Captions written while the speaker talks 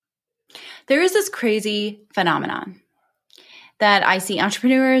There is this crazy phenomenon that I see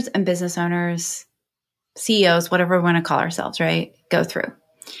entrepreneurs and business owners, CEOs, whatever we want to call ourselves, right, go through.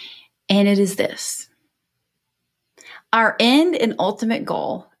 And it is this. Our end and ultimate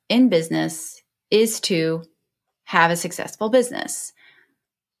goal in business is to have a successful business.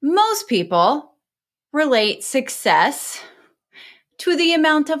 Most people relate success to the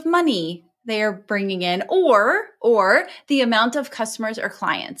amount of money they are bringing in or the amount of customers or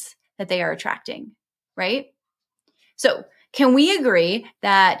clients that they are attracting, right? So can we agree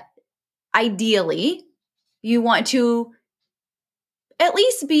that ideally you want to at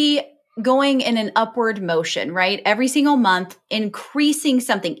least be going in an upward motion, right? Every single month, increasing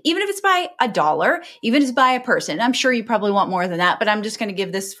something, even if it's by $1, even if it's by a person. I'm sure you probably want more than that, but I'm just going to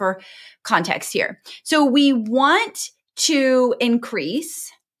give this for context here. So we want to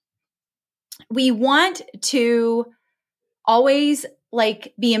increase. We want to always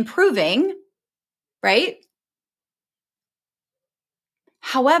be improving, right?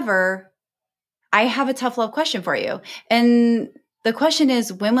 However, I have a tough love question for you. And the question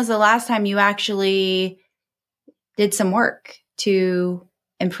is, when was the last time you actually did some work to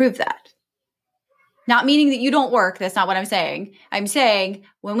improve that? Not meaning that you don't work. That's not what I'm saying. I'm saying,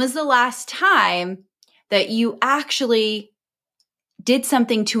 when was the last time that you actually did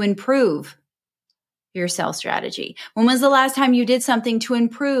something to improve your sales strategy? When was the last time you did something to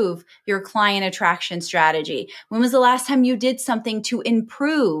improve your client attraction strategy? When was the last time you did something to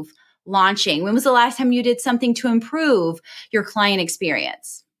improve launching? When was the last time you did something to improve your client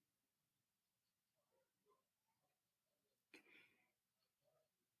experience?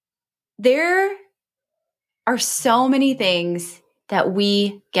 There are so many things that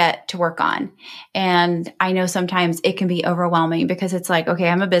we get to work on. And I know sometimes it can be overwhelming because it's like, okay,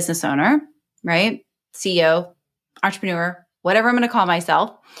 I'm a business owner, right? CEO, entrepreneur, whatever I'm going to call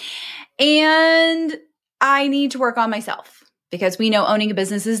myself. And I need to work on myself because we know owning a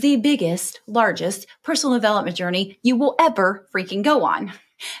business is the biggest, largest personal development journey you will ever freaking go on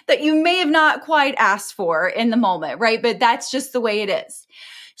that you may have not quite asked for in the moment, right? But that's just the way it is.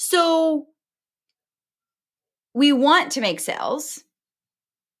 So we want to make sales,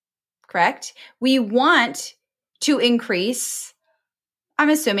 correct? We want to increase, I'm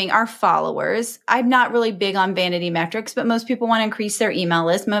assuming, our followers. I'm not really big on vanity metrics, but most people want to increase their email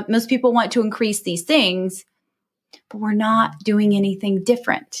list. Most people want to increase these things, but we're not doing anything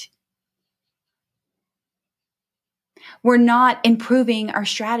different. We're not improving our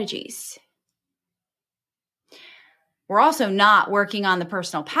strategies. We're also not working on the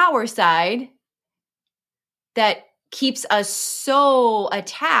personal power side that keeps us so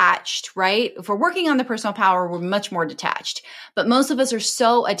attached, right? If we're working on the personal power, we're much more detached. But most of us are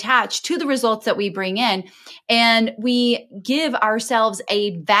so attached to the results that we bring in, and we give ourselves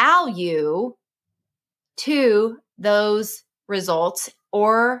a value to those results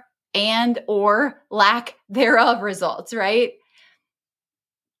or lack thereof results, right?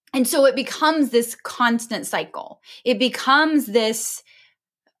 And so it becomes this constant cycle. It becomes this,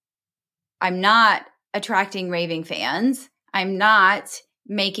 I'm not attracting raving fans. I'm not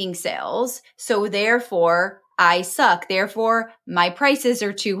making sales. So therefore, I suck. Therefore, my prices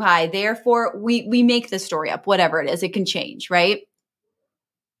are too high. Therefore, we make the story up, whatever it is. It can change, right?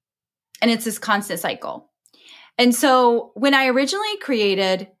 And it's this constant cycle. And so when I originally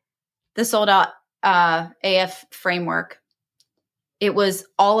created the Sold Out AF framework, it was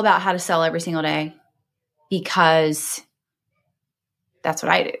all about how to sell every single day because that's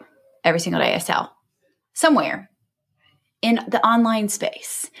what I do. Every single day I sell. Somewhere in the online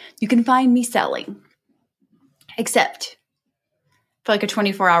space, you can find me selling, except for like a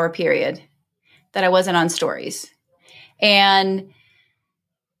 24-hour period that I wasn't on stories. And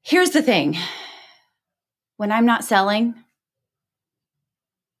here's the thing. When I'm not selling,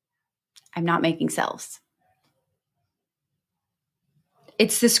 I'm not making sales.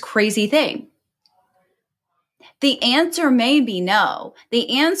 It's this crazy thing. The answer may be no.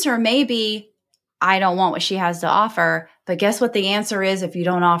 The answer may be, I don't want what she has to offer. But guess what the answer is if you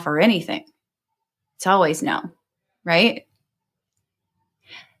don't offer anything? It's always no, right?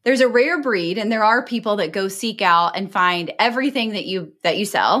 There's a rare breed, and there are people that go seek out and find everything that you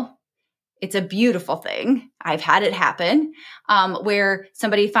sell. It's a beautiful thing. I've had it happen where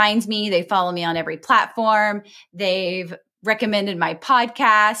somebody finds me, they follow me on every platform, they've recommended my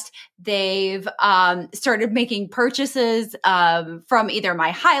podcast, they've started making purchases from either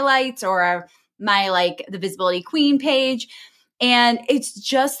my highlights or my the Visibility Queen page. And it's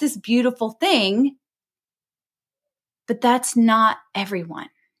just this beautiful thing, but that's not everyone.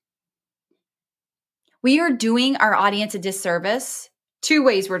 We are doing our audience a disservice two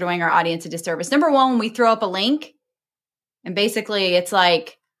ways we're doing our audience a disservice. Number one, when we throw up a link and basically it's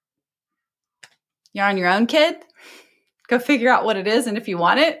like, you're on your own, kid. Go figure out what it is and if you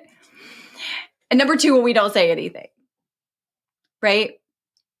want it. And number two, when we don't say anything, right?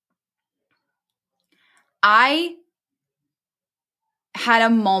 I had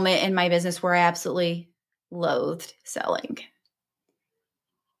a moment in my business where I absolutely loathed selling.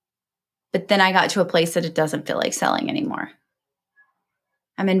 But then I got to a place that it doesn't feel like selling anymore.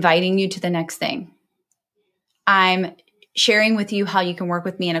 I'm inviting you to the next thing. I'm sharing with you how you can work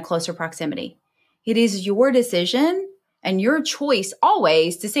with me in a closer proximity. It is your decision and your choice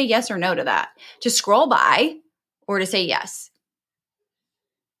always to say yes or no to that, to scroll by or to say yes.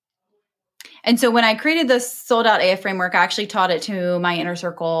 And so when I created the Sold Out AF framework, I actually taught it to my inner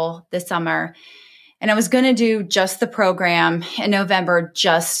circle this summer. And I was going to do just the program in November,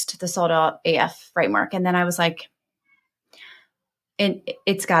 just the Sold Out AF framework. And then I was like,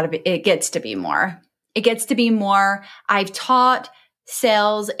 it gets to be more. It gets to be more. I've taught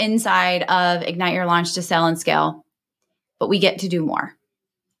sales inside of Ignite Your Launch to Sell and Scale, but we get to do more.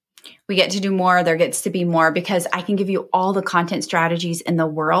 We get to do more. There gets to be more because I can give you all the content strategies in the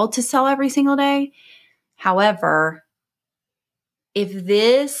world to sell every single day. However, if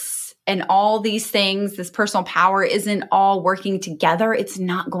this and all these things, this personal power isn't all working together, it's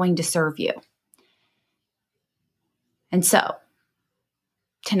not going to serve you. And so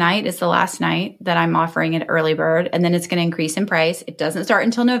tonight is the last night that I'm offering an early bird, and then it's going to increase in price. It doesn't start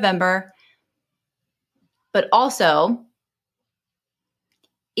until November. But also,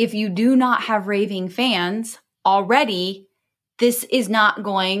 if you do not have Raving Fans already, this is not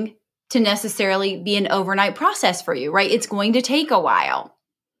going to necessarily be an overnight process for you, right? It's going to take a while.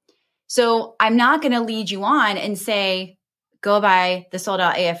 So I'm not going to lead you on and say, go buy the Sold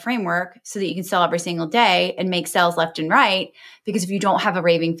Out AF framework so that you can sell every single day and make sales left and right. Because if you don't have a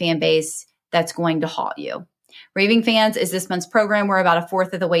Raving fan base, that's going to halt you. Raving Fans is this month's program. We're about a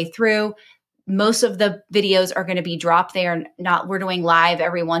fourth of the way through. Most of the videos are going to be dropped there. We're doing live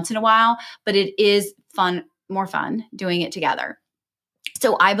every once in a while, but it is fun, more fun doing it together.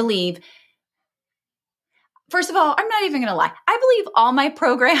 So I believe, first of all, I'm not even going to lie. I believe all my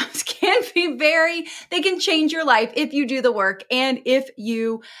programs they can change your life if you do the work and if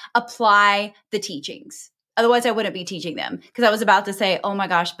you apply the teachings. Otherwise, I wouldn't be teaching them because I was about to say, oh my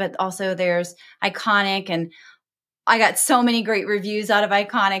gosh, but also there's Iconic, and I got so many great reviews out of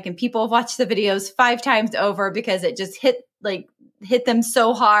Iconic, and people have watched the videos 5 times over because it just hit them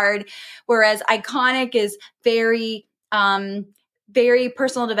so hard. Whereas Iconic is very, very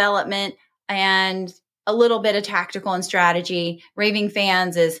personal development and a little bit of tactical and strategy. Raving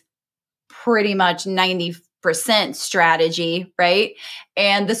Fans is pretty much 90% strategy, right?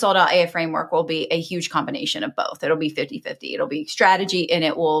 And the Sold Out AF framework will be a huge combination of both. It'll be 50-50. It'll be strategy and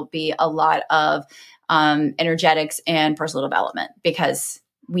it will be a lot of energetics and personal development because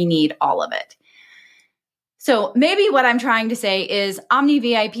we need all of it. So maybe what I'm trying to say is Omni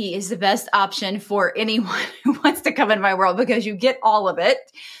VIP is the best option for anyone who wants to come into my world because you get all of it.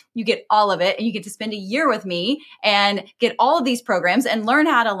 You get all of it and you get to spend a year with me and get all of these programs and learn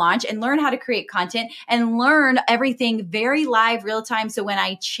how to launch and learn how to create content and learn everything very live, real time. So when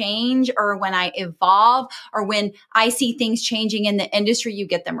I change or when I evolve or when I see things changing in the industry, you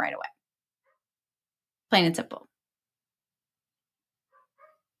get them right away. Plain and simple.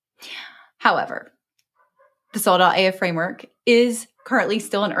 However, the Sold Out AF framework is currently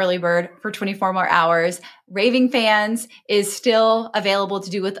still an early bird for 24 more hours. Raving Fans is still available to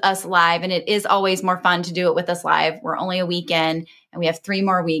do with us live, and it is always more fun to do it with us live. We're only a weekend, and we have 3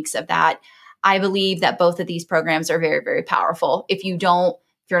 more weeks of that. I believe that both of these programs are very, very powerful. If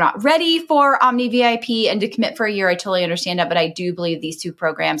you're not ready for Omni VIP and to commit for a year, I totally understand that, but I do believe these 2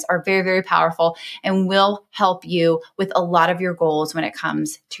 programs are very, very powerful and will help you with a lot of your goals when it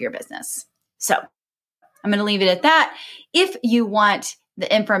comes to your business. So I'm going to leave it at that. If you want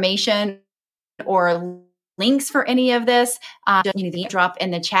the information or links for any of this, just drop in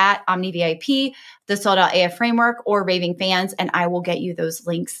the chat, Omni VIP, the Sold Out AF framework, or Raving Fans, and I will get you those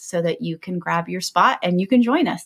links so that you can grab your spot and you can join us.